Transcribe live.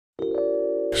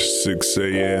6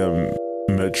 a.m.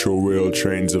 Metro rail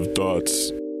trains of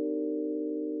thoughts.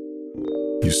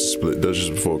 Used to split Dutchess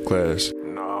before class.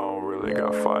 No, I don't really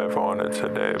got 5 on it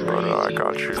today, brother. I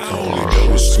got you. I only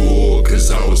go to school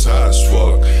cause I was high as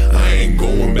fuck. I ain't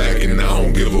going back and I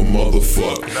don't give a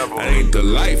motherfuck. I ain't the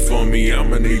life for me,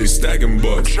 I'ma need a stacking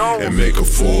bucks. And make a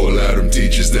fool out of them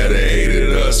teachers that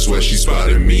hated us. Swear she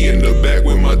spotted me in the back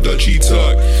with my Dutchie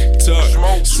tuck.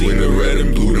 Swing the red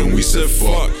and blue, then we said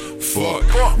fuck.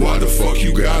 Why the fuck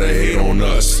you gotta hate on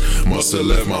us? Musta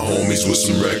left my homies with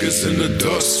some records in the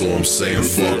dust, so I'm saying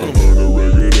fuck em. I'm on a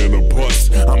record and a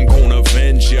bust. I'm gonna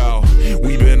avenge y'all.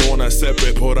 We been on a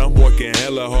separate, but I'm working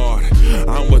hella hard.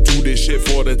 I'ma do this shit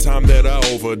for the time that I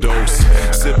overdose.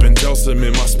 Sipping Delsum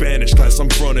in my Spanish class, I'm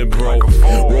frontin', bro.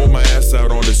 Roll my ass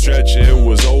out on the stretcher, it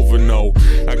was over, no.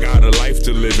 I got a life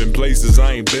to live in places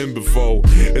I ain't been before.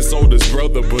 It's oldest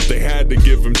brother, but they had to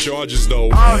give him charges though.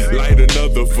 Light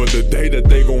another for the day that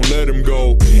they gon' let him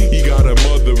go. He got a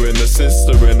mother and a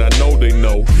sister, and I know they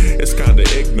know. It's kinda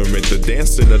ignorant, the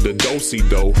dancing of the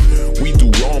do-si-do. We do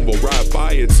wrong, but ride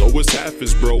by it, so it's half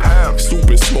as broke.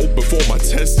 Stupid smoke before my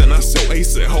test, and I sell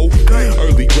ace at hope.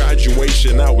 Early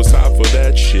graduation, I was high for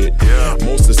that shit.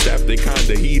 Most of the staff, they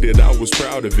kinda heated, I was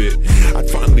proud of it. I'd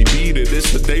finally beat it,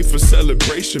 it's the day for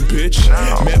celebration, bitch.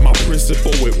 Met my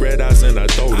principal with red eyes, and I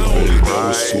told him, I only go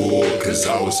to school cause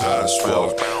I was high as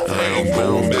fuck. I ain't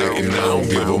going back and I don't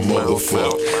give a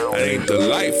motherfuck. That ain't the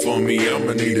life for me,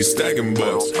 I'ma need a stacking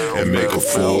bucks. And make a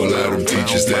fool out of them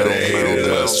teachers that hated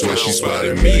us. Swear she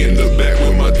spotted me in the back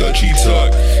with my Dutchie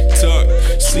tuck.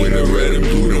 Swing the red and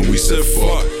blue, then we said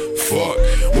fuck.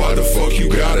 Why the fuck you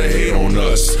gotta hate on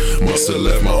us? Musta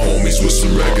left my homies with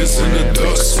some records in the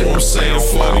dust, so I'm saying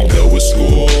fuck. I go with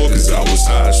school cause I was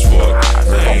high as fuck.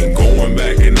 I ain't going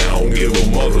back and I don't give a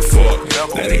motherfuck.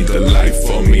 That ain't the life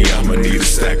for me, I'ma need a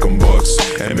stack of bucks.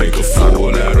 And make a fool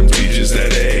out of them teachers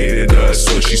that hated us.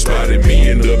 So she spotted me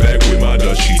in the back with my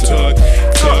Dutchie tuck.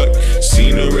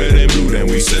 Seen the red and blue, then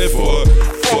we said fuck.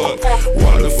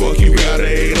 Why the fuck you gotta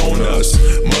hate on us?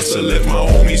 Musta left my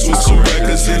homies with some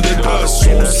records in the dust,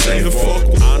 so I'm saying fuck.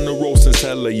 On the road since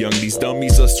hella young, these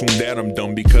dummies assume that I'm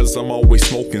dumb because I'm always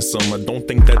smoking some. I don't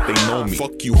think that they know me.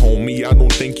 Fuck you, homie, I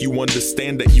don't think you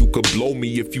understand that you could blow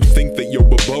me. If you think that you're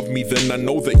above me, then I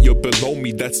know that you're below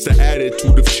me. That's the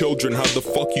attitude of children, how the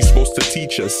fuck you supposed to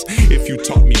teach us? If you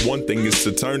taught me one thing, it's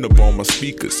to turn up all my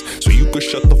speakers, so you could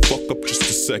shut the fuck up just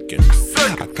a second.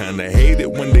 I kinda hate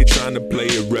it when they tryna play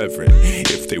irreverent.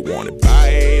 If they want it by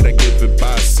 8, I give it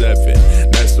by 7.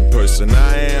 That's the person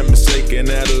I am, mistaken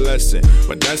adolescent.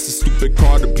 But that's a stupid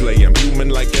card to play, I'm human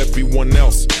like everyone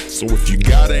else. So if you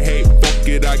gotta hate, fuck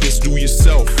it, I guess do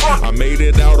yourself. I made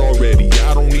it out already,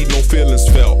 I don't need no feelings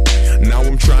felt. Now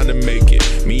I'm trying to make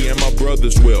it, me and my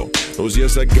brothers will. Those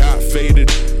years I got faded,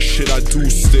 shit I do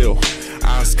still.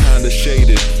 Eyes kinda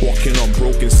shaded, walking on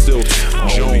broken stilts.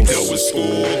 I only dealt with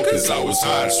school cause I was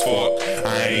high as fuck.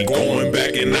 I ain't going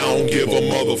back and I don't give a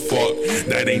motherfuck.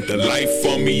 That ain't the life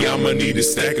for me, I'ma need a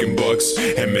stacking bucks.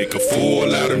 And make a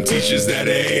fool out of them teachers that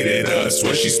hated us.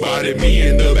 When she spotted me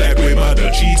in the back with my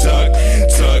Dutchie tuck.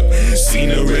 Seen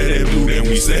the red and blue, then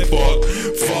we said fuck.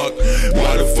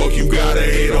 Why the fuck you gotta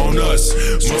hate on us?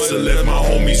 Musta left my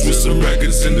homies with some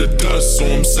records in the dust, so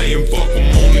I'm saying fuck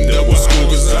em. Only dealt with school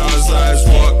cause I was high as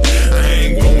fuck. I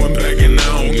ain't going back and I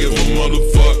don't give a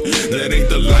motherfuck. That ain't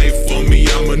the life for me,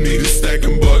 I'ma need a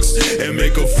stacking bucks. And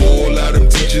make a fool out of them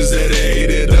teachers that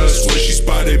hated us. When she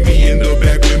spotted me in the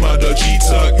back with my Dutchie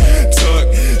tuck.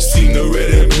 Seen the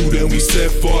red and blue, then we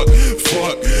said fuck.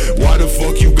 Why the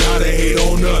fuck you gotta hate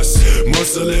on us?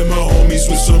 Musta left my homies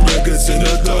with some records in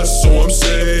the dust, so I'm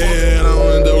saying I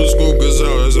don't end up with school cause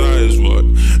I was high as fuck.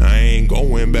 I ain't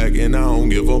going back and I don't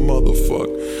give a motherfuck.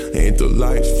 Ain't the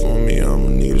life for me, I'ma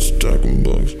need a stacking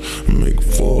bucks. Make a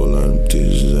fool out of them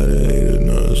teachers that hated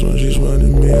us. When she spotted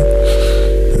me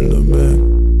in the back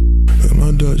with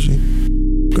my Dutchie,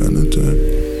 kinda tight.